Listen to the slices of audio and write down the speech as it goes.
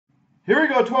Here we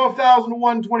go.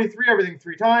 12,123. Everything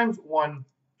 3 times. 1,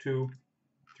 2,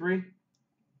 3.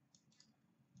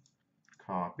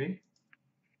 Copy.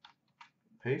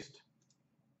 Paste.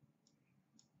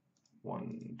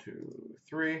 1, 2,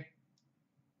 3.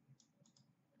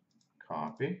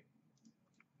 Copy.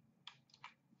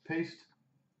 Paste.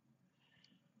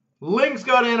 Link's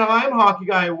got Anaheim. Hockey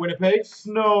Guy Winnipeg.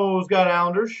 Snow's got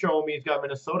Islanders. Show Me's got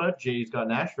Minnesota. Jay's got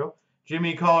Nashville.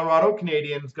 Jimmy Colorado.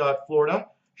 Canadians got Florida.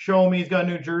 Show Me's got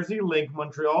New Jersey. Link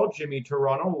Montreal. Jimmy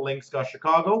Toronto. Link's got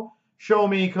Chicago. Show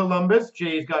Me Columbus.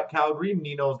 Jay's got Calgary.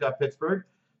 Nino's got Pittsburgh.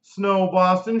 Snow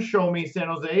Boston. Show Me San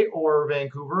Jose or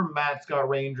Vancouver. Matt's got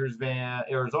Rangers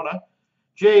Arizona.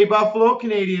 Jay Buffalo.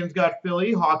 Canadians got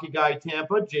Philly. Hockey Guy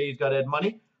Tampa. Jay's got Ed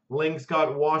Money. Link's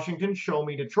got Washington. Show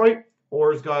Me Detroit.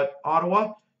 Orr's got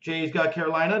Ottawa. Jay's got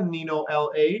Carolina. Nino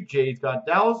LA. Jay's got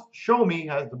Dallas. Show Me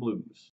has the Blues.